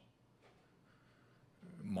problems.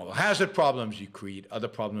 Moral hazard problems, you create other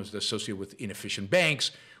problems associated with inefficient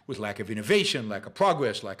banks, with lack of innovation, lack of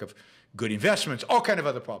progress, lack of good investments, all kind of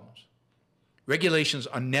other problems. Regulations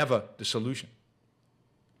are never the solution.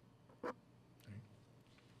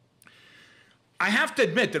 I have to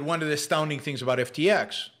admit that one of the astounding things about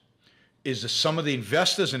FTX is that some of the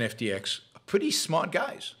investors in FTX are pretty smart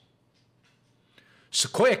guys.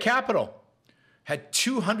 Sequoia Capital had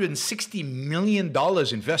 $260 million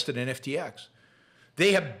invested in FTX.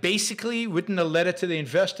 They have basically written a letter to the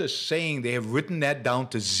investors saying they have written that down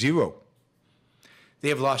to zero. They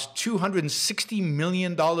have lost $260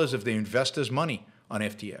 million of their investors' money on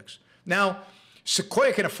FTX. Now,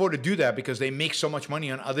 Sequoia can afford to do that because they make so much money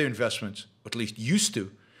on other investments, or at least used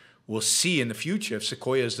to. We'll see in the future if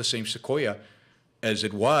Sequoia is the same Sequoia as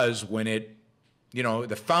it was when it,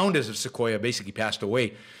 the founders of Sequoia basically passed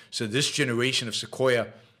away. So this generation of Sequoia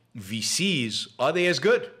VCs, are they as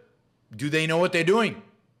good? Do they know what they're doing?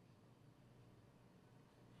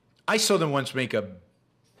 I saw them once make a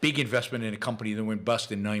big investment in a company that went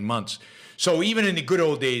bust in 9 months. So even in the good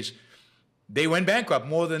old days, they went bankrupt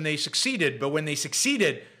more than they succeeded. But when they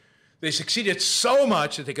succeeded so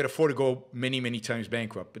much that they could afford to go many, many times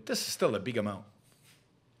bankrupt. But this is still a big amount.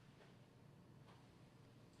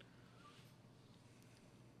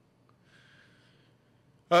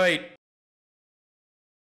 All right.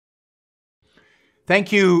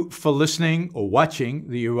 Thank you for listening or watching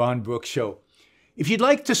the Yaron Brook Show. If you'd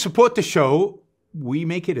like to support the show, we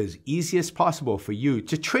make it as easy as possible for you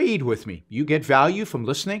to trade with me. You get value from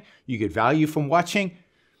listening. You get value from watching.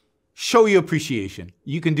 Show your appreciation.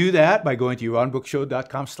 You can do that by going to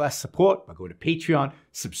yaronbrookshow.com/support, by going to Patreon,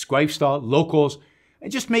 Subscribestar, Locals, and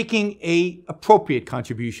just making an appropriate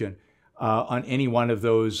contribution on any one of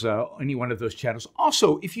those channels.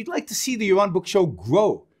 Also, if you'd like to see the Yaron Brook Show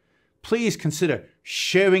grow, please consider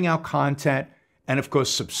sharing our content and, of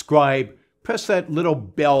course, subscribe. Press that little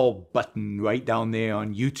bell button right down there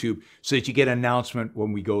on YouTube so that you get an announcement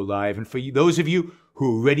when we go live. And for those of you who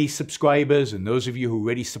are already subscribers and those of you who are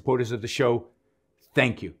already supporters of the show,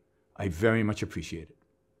 thank you. I very much appreciate it.